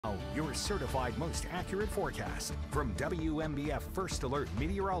Your certified most accurate forecast from WMBF First Alert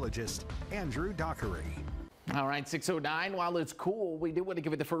meteorologist Andrew Dockery. All right, 6:09. While it's cool, we do want to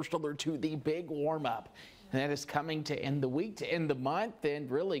give it the first alert to the big warm up. And that is coming to end the week, to end the month,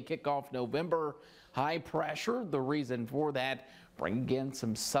 and really kick off November. High pressure, the reason for that, bringing in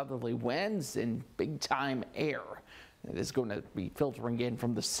some southerly winds and big time air. It is going to be filtering in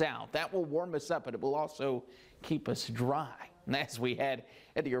from the south. That will warm us up, but it will also keep us dry. And as we head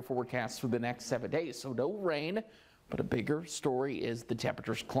into your forecast for the next 7 days, so no rain, but a bigger story is the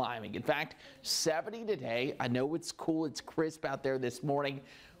temperatures climbing. In fact, 70 today. I know it's cool, it's crisp out there this morning,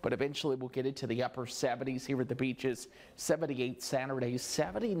 but eventually we'll get into the upper 70s here at the beaches. 78 Saturday,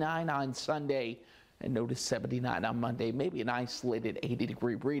 79 on Sunday, and notice 79 on Monday, maybe an isolated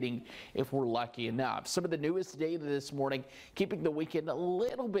 80-degree reading if we're lucky enough. Some of the newest data this morning, keeping the weekend a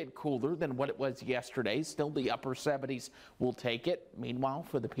little bit cooler than what it was yesterday. Still the upper 70s will take it. Meanwhile,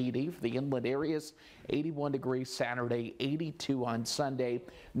 for the PD, for the inland areas, 81 degrees Saturday, 82 on Sunday.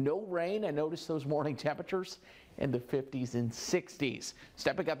 No rain, and notice those morning temperatures in the 50s and 60s.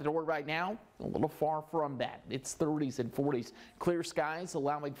 Stepping out the door right now, a little far from that. It's 30s and 40s. Clear skies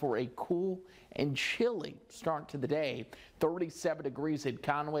allowing for a cool and chilly start to the day. 37 degrees in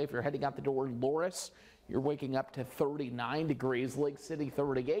Conway. If you're heading out the door in Loris, you're waking up to 39 degrees, Lake City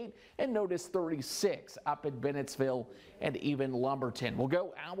 38, and notice 36 up in Bennettsville and even Lumberton. We'll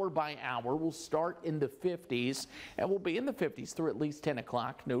go hour by hour. We'll start in the 50s, and we'll be in the 50s through at least 10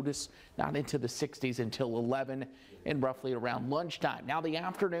 o'clock. Notice not into the 60s until 11 and roughly around lunchtime. Now the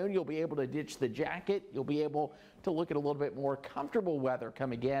afternoon, you'll be able to ditch the jacket. You'll be able to look at a little bit more comfortable weather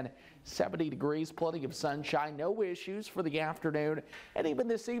coming in. 70 degrees, plenty of sunshine, no issues for the afternoon. And even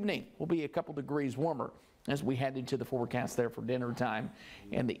this evening will be a couple degrees warmer as we head into the forecast there for dinner time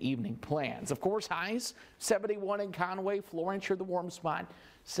and the evening plans. Of course, highs 71 in Conway, Florence, you're the warm spot,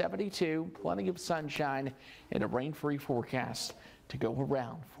 72, plenty of sunshine, and a rain-free forecast to go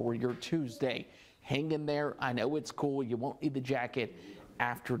around for your Tuesday. Hang in there. I know it's cool. You won't need the jacket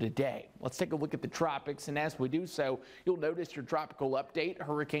after today. Let's take a look at the tropics, and as we do so, you'll notice your tropical update.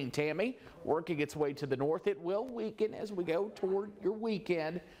 Hurricane Tammy working its way to the north. It will weaken as we go toward your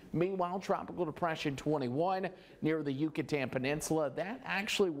weekend. Meanwhile, Tropical Depression 21 near the Yucatan Peninsula, that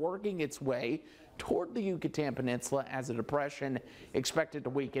actually working its way toward the Yucatan Peninsula as a depression, expected to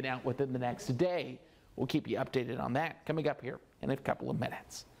weaken out within the next day. We'll keep you updated on that coming up here in a couple of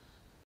minutes.